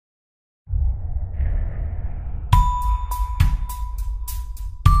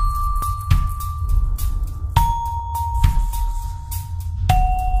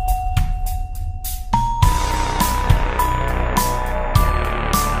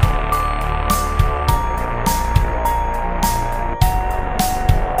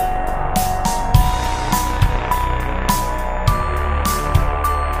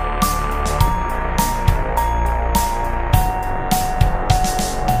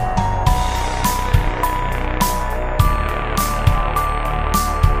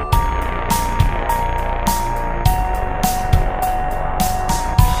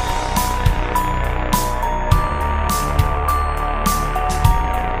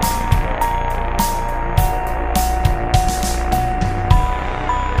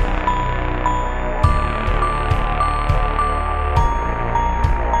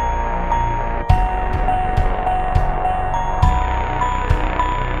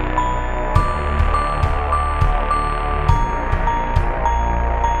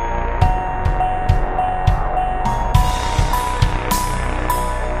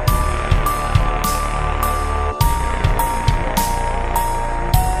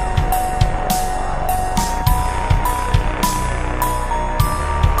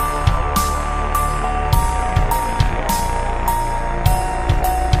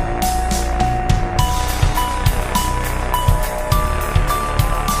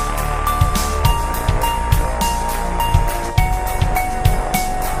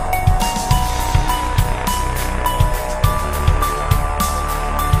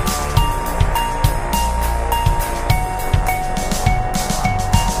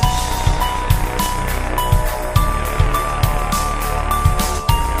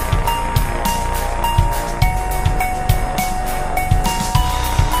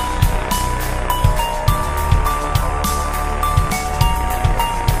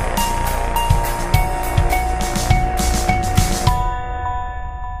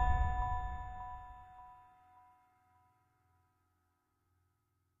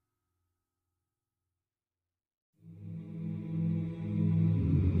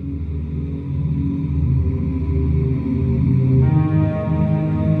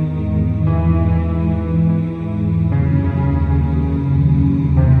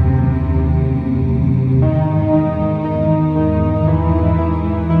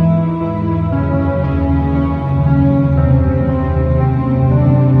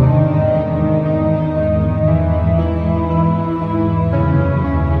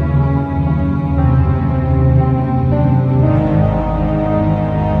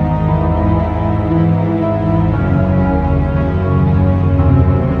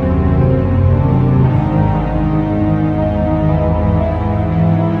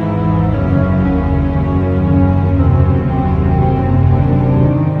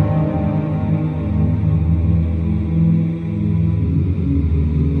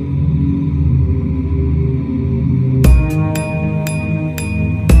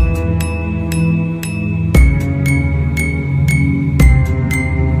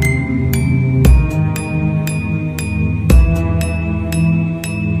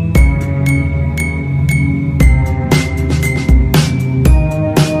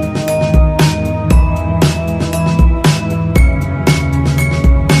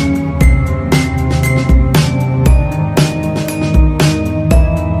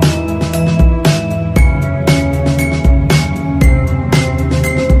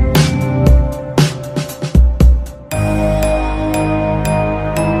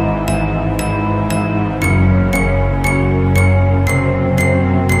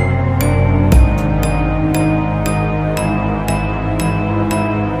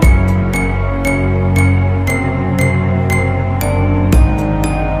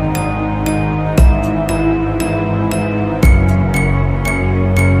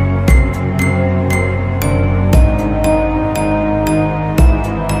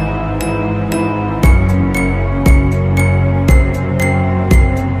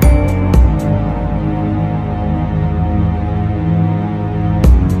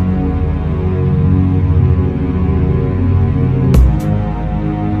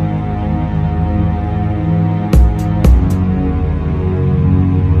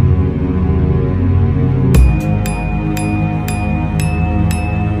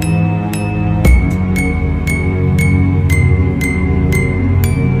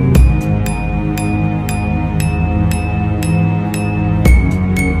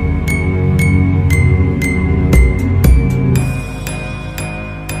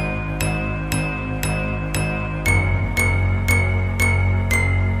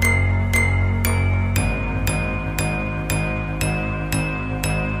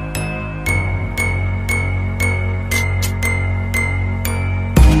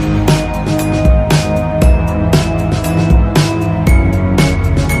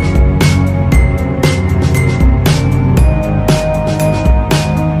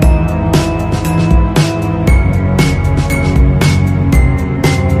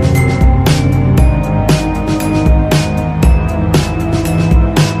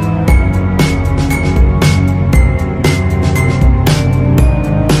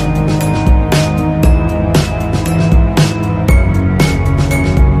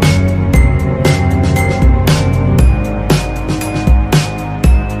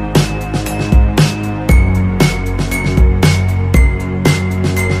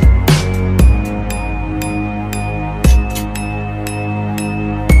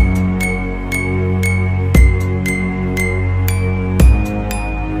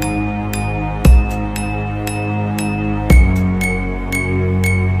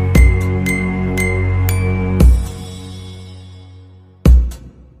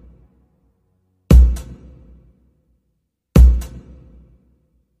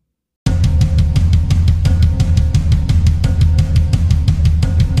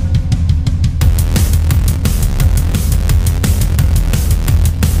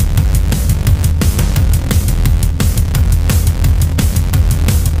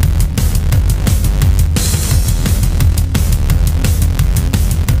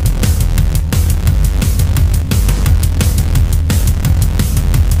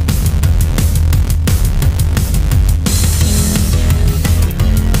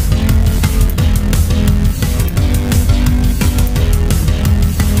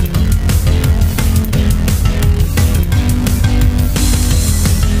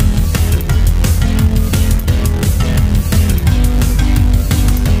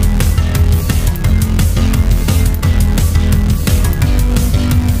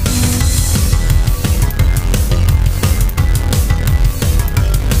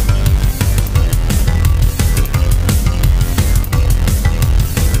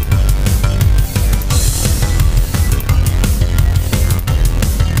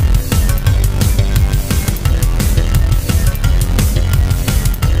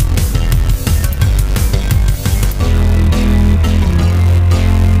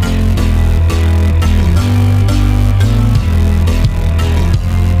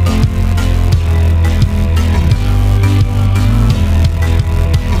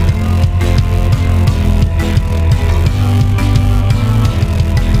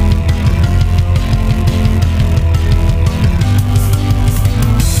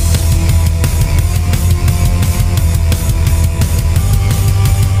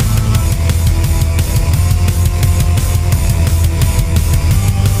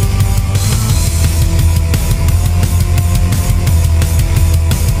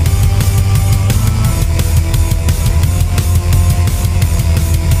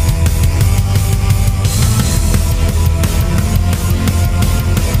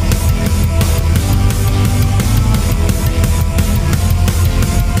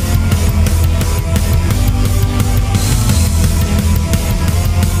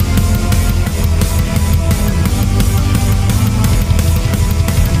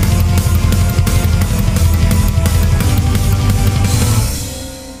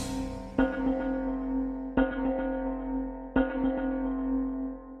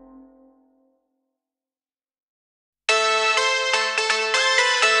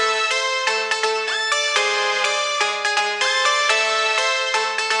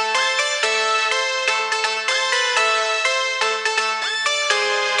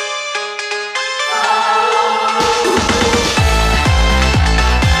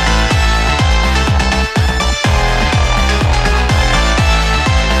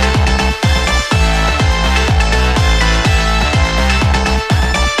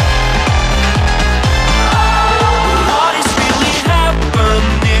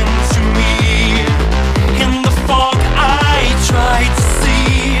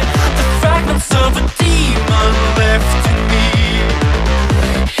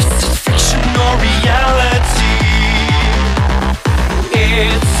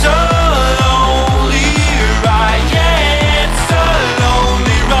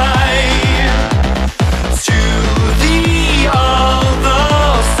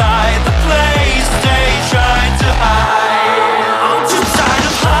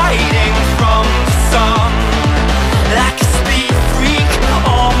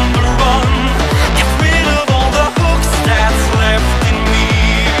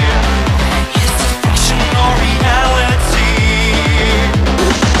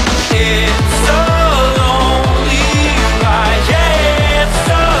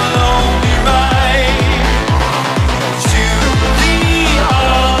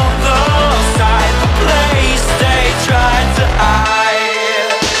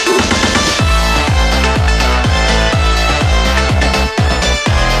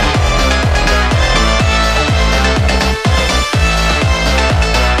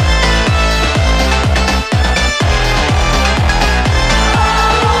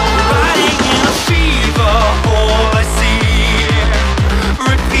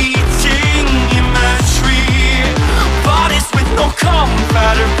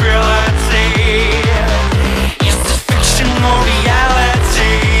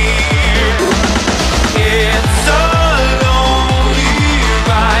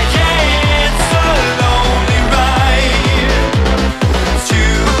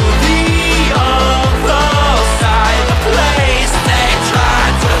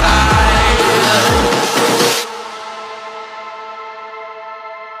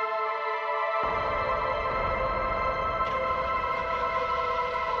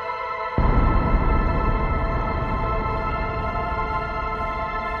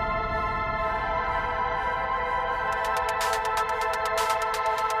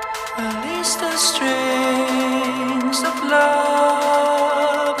Release the strings of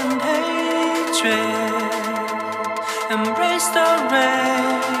love and hatred. Embrace the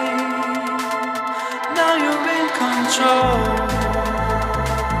rain. Now you're in control.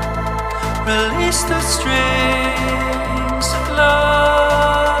 Release the strings of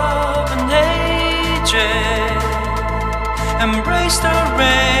love and hatred. Embrace the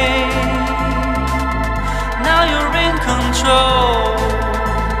rain. Now you're in control.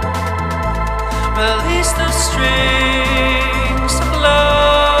 Release the strings of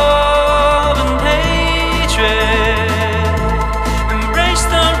love and hatred. Embrace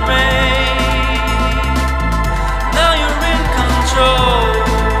the rain. Now you're in control.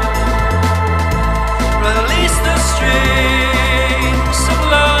 Release the strings of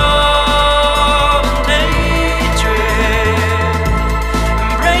love and hatred.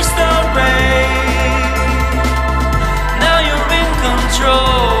 Embrace the rain. Now you're in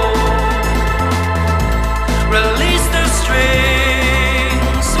control. Release the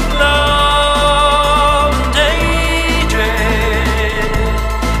strings of love and hatred.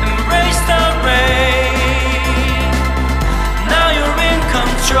 Embrace the rain. Now you're in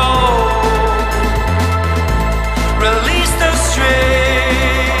control. Release the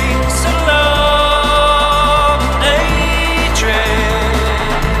strings of love and hatred.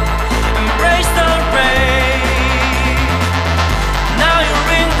 Embrace the rain. Now you're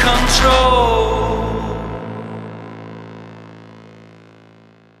in control.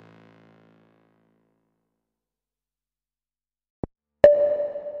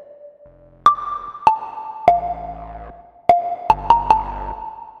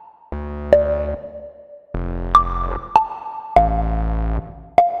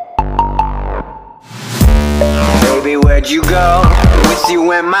 Baby, where'd you go? With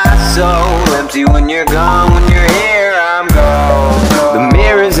you and my soul. Empty when you're gone. When you're here, I'm gone. The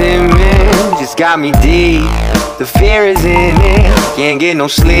mirrors in me just got me deep. The fear is in it. Can't get no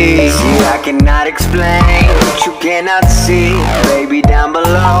sleep. See, I cannot explain what you cannot see. Baby, down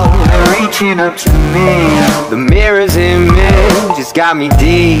below, they're reaching up to me. The mirrors in me just got me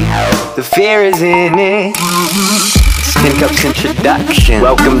deep. The fear is in it. Tincup's introduction.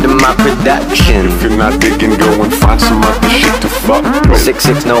 Welcome to my production. If you're not digging, go and find some other shit to fuck.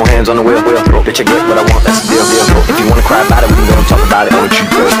 6'6", no hands on the wheel. Bitch, I get what I want, that's the deal. If you wanna cry about it, we can go and talk about it. On a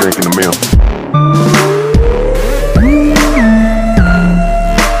cheap ass drink in the meal.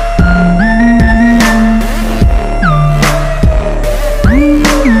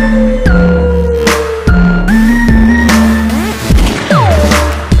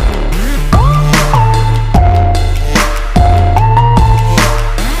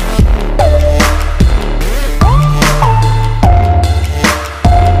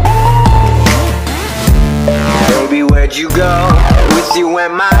 You go with you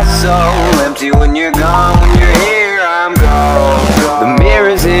and my soul. Empty when you're gone. When you're here, I'm gone. The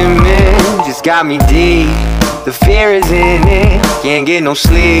mirrors in me just got me deep. The fear is in it. Can't get no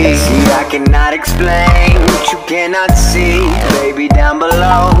sleep. See, I cannot explain what you cannot see. Baby, down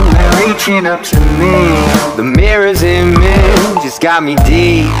below, they're reaching up to me. The mirrors in me just got me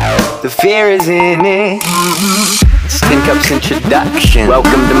deep. The fear is in it. Tincup's introduction.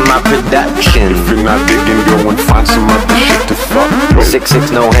 Welcome to my production. If you're not digging, go and find some other shit to fuck.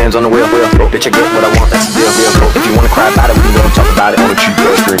 6'6", no hands on the wheel. Bitch, I get what I want, that's the deal. If you wanna cry about it, we can go and talk about it. On a cheap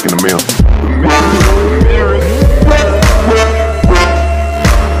ass drink in the meal.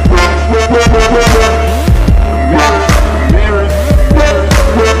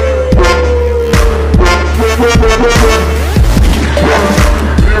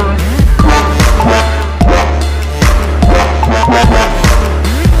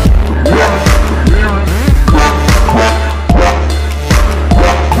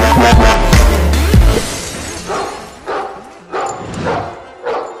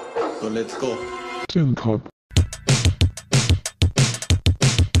 So let's go. Tincup.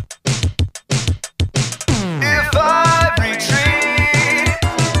 If I retreat,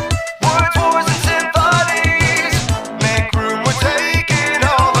 words, wars, and symphonies make room, we're taking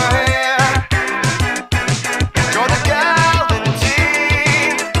over here. Join the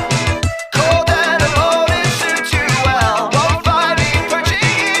Galantine, cold and alone, it suits you well. Won't find me perching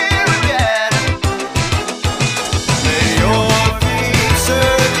here again. May your feet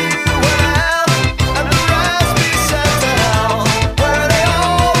serve you well, and the rest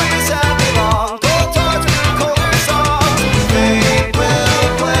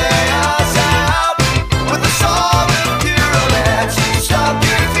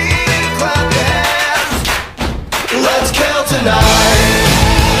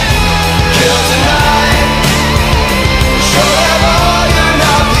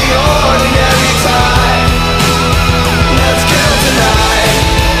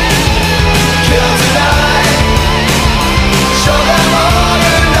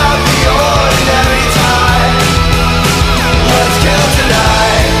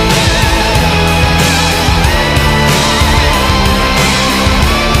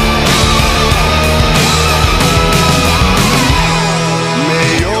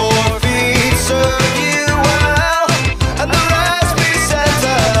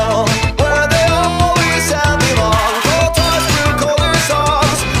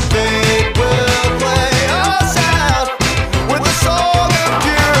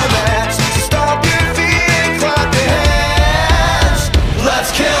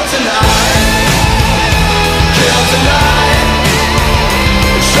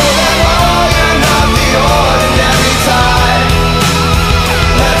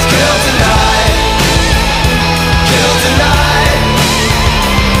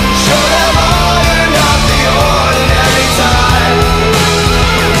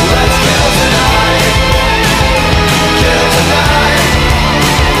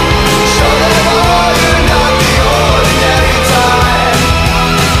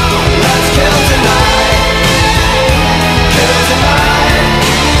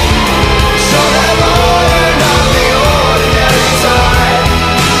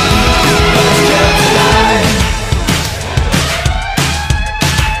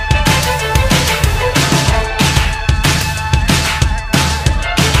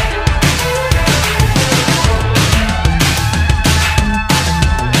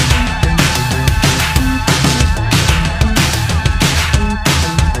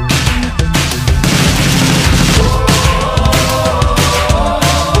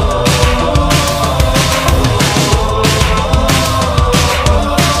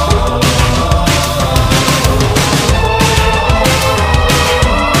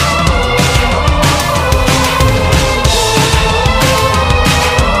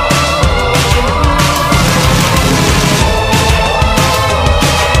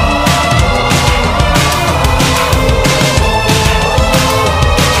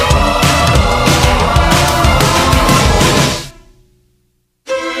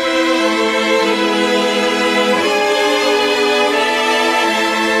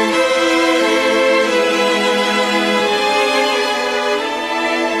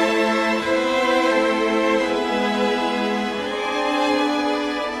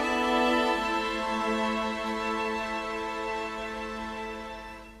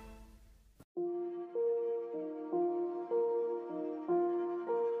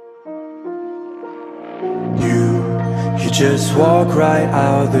You just walk right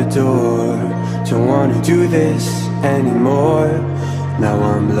out the door. Don't wanna do this anymore. Now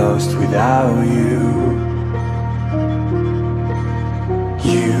I'm lost without you.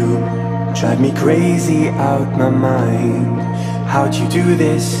 You drive me crazy out my mind. How'd you do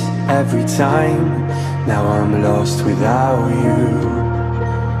this every time? Now I'm lost without you.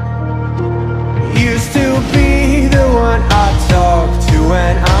 Used to be the one I talk to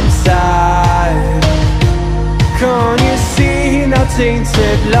when I'm sad. Can't you see now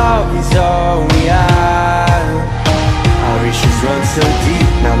tainted love is all we have? Our issues run so deep.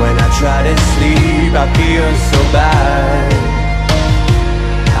 Now when I try to sleep I feel so bad.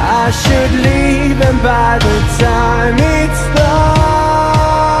 I should leave, and by the time it's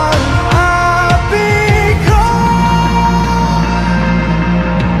done I'll be gone.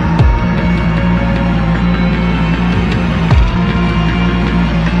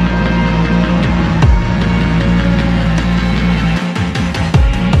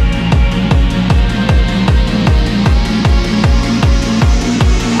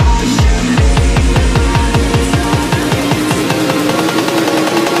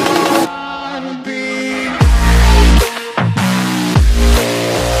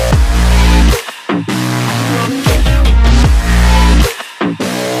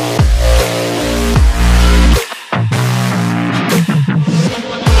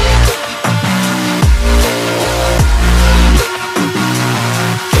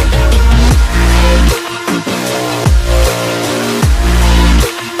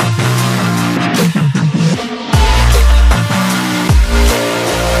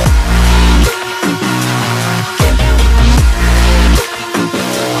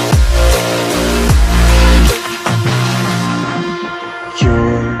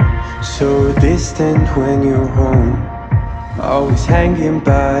 When you're home, always hanging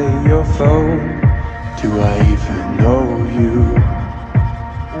by your phone. Do I even know you?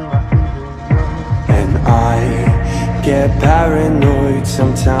 And I get paranoid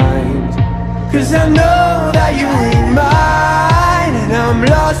sometimes, 'cause I know that you ain't mine, and I'm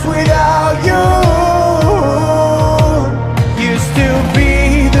lost without you. Used to be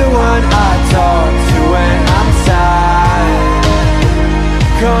the one I talk to when I'm sad.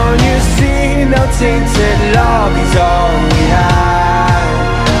 Can't you see now tainted love is all we have?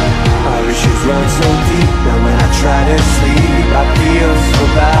 Our issues run so deep. Now when I try to sleep I feel so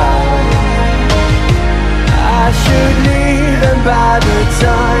bad. I should leave, and by the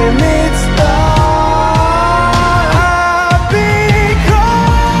time it's done I'll be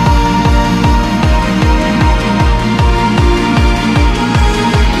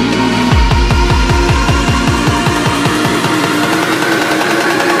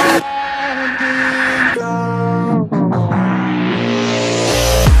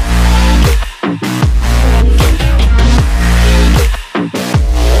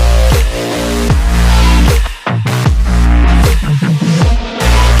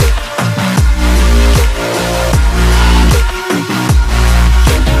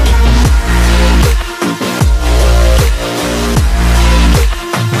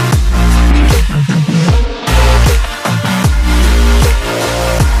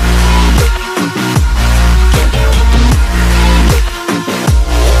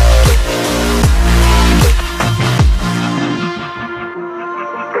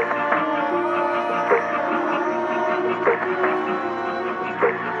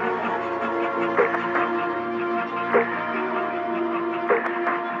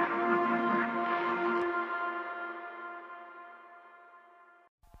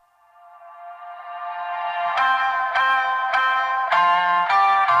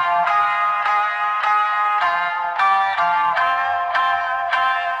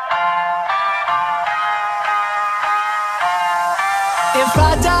If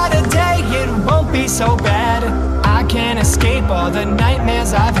I die today, it won't be so bad. I can't escape all the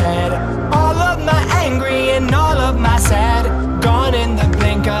nightmares I've had. All of my angry and all of my sad, gone in the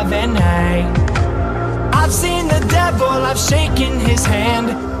blink of an eye. I've seen the devil, I've shaken his hand.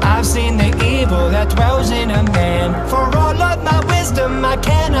 I've seen the evil that dwells in a man. For all of my wisdom I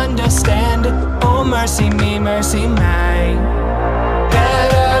can't understand. Oh mercy me, mercy mine.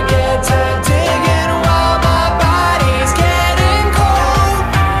 Better get to digging while my body's getting cold.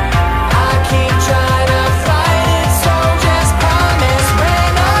 I keep trying to fight it, so just promise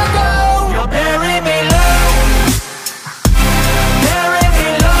when I go you'll bury me low. Bury me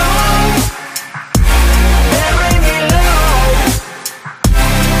low. Bury me low.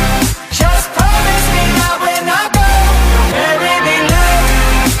 Just promise me that when I go you'll bury me low.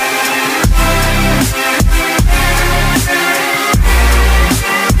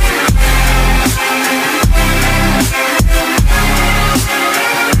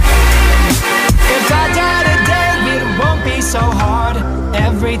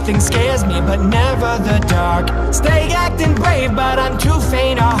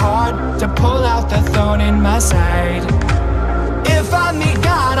 inside. If I meet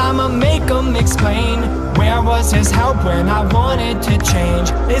God, I'ma make him explain. Where was his help when I wanted to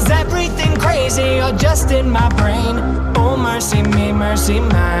change? Is everything crazy or just in my brain? Oh, mercy me, mercy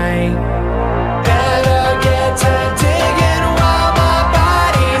mine. Better get to digging while my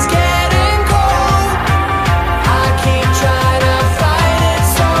body's getting cold. I keep trying to fight it,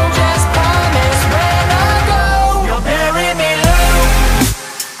 so just promise when I go, you'll bury me low.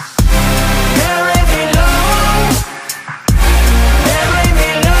 Bury me low. Bury me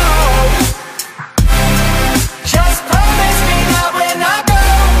low. Just promise me that when I go,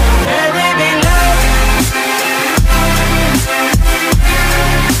 bury me low.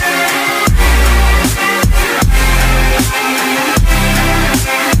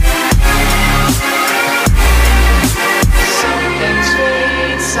 Some things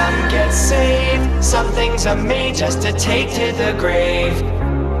fade, some get saved. Some things are made just to take to the grave.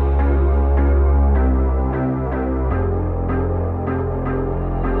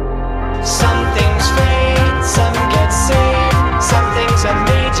 Some things fade, some get saved. Some things are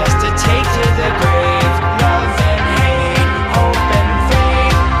made just to take to the grave. Love and hate, hope and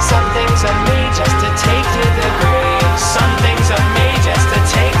faith. Some things are made just to take to the grave. Some things are made just to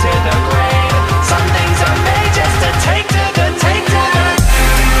take to the grave. Some things are made just to take to the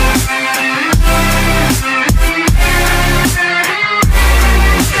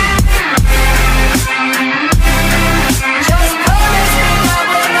Just promise me that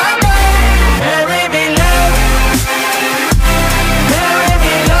when I go, bury me low. Bury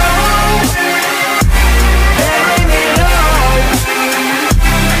me low. Bury me low.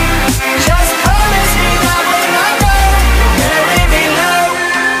 Just promise me that when I go, bury me low.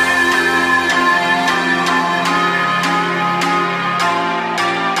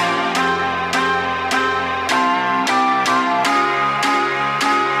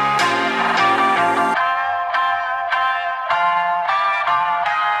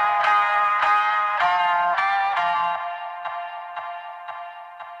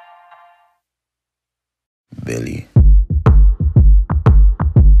 Billie.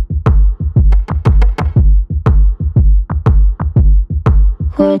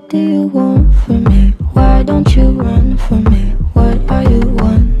 What do you want from me? Why don't you run from me? What are you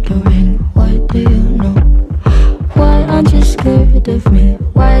wondering? What do you know? Why aren't you scared of me?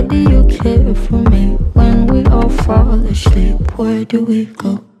 Why do you care for me? When we all fall asleep, where do we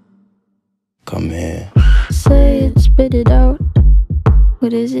go? Come here. Say it, spit it out.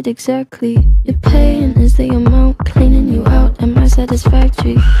 What is it exactly? Your pain is the amount cleaning you out. Am I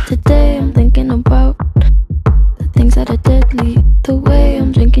satisfactory? Today I'm thinking about the things that are deadly. The way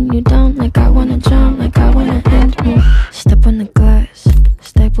I'm drinking you down, like I wanna drown, like I wanna end me. Step on the glass,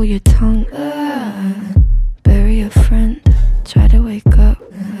 staple your tongue. Bury a friend, try to wake up.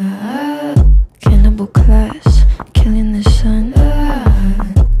 Cannibal class, killing the sun.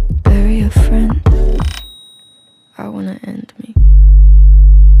 Bury a friend, I wanna end me.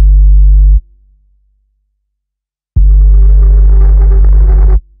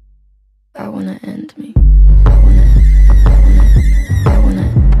 I wanna end me. I wanna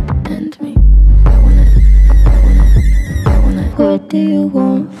end me. I wanna. What do you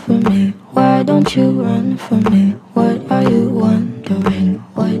want from me? Why don't you run from me? What are you wondering?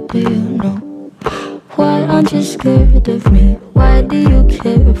 What do you know? Why aren't you scared of me? Why do you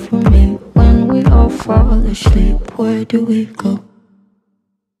care for me? When we all fall asleep, where do we go?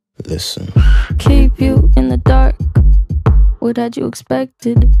 Listen. Keep you in the dark. What had you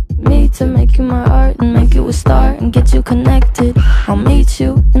expected? Me to make you my art and make you a star and get you connected. I'll meet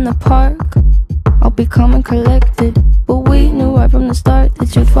you in the park. I'll be calm and collected. But we knew right from the start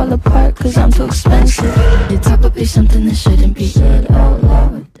that you'd fall apart, cause I'm too expensive. Your top would be something that shouldn't be said out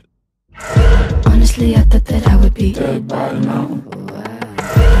loud. Honestly, I thought that I would be dead by now.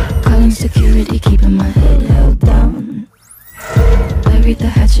 Calling security, keeping my head held down. Bury the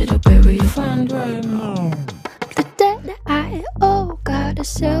hatchet or bury your friend right now. The debt I owe, gotta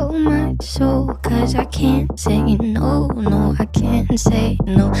sell my soul, cause I can't say no, no, I can't say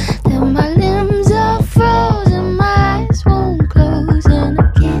no. Then my limbs are frozen, my eyes won't close, and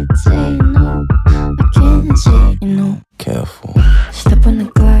I can't say no, I can't say no. Careful. Step on the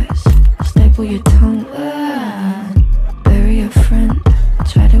glass, staple your tongue. Bury a friend,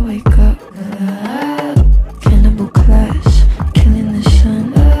 try to wake up. Cannibal class, killing the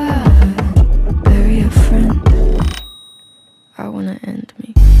sun. Bury a friend, I wanna end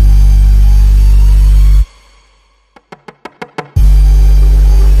me.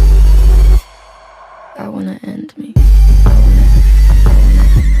 I wanna end me.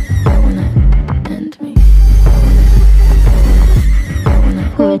 I wanna end me.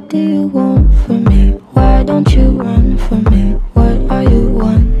 What do you want from me? Why don't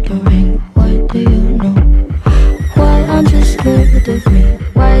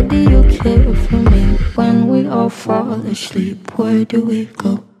never sleep. Where do we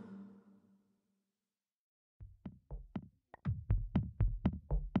go?